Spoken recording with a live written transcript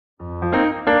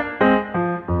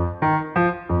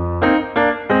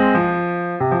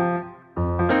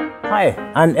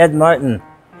Hi, I'm Ed Martin,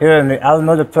 here in the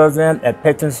Automotive program at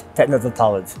Patrons Technical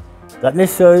College. Let me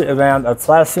show you around our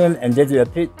classroom and give you a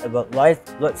peek at what life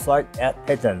looks like at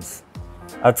Patrons.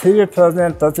 Our 2-year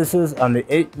program focuses on the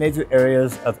 8 major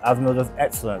areas of automotive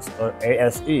excellence, or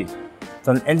ASE,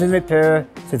 from engine repair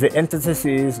to the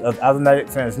intricacies of automatic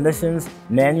transmissions,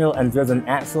 manual and driven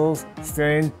axles,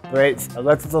 steering, brakes,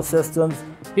 electrical systems,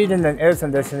 heating and air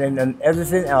conditioning, and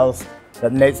everything else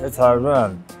that makes a car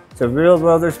run. To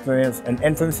real-world experience and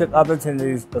internship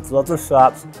opportunities with local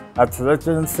shops, our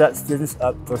curriculum sets students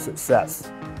up for success.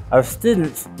 Our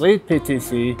students leave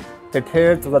PTC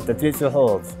prepared for what the future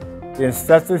holds. The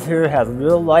instructors here have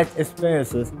real-life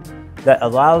experiences that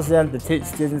allows them to teach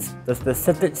students the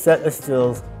specific set of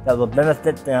skills that will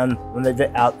benefit them when they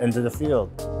get out into the field.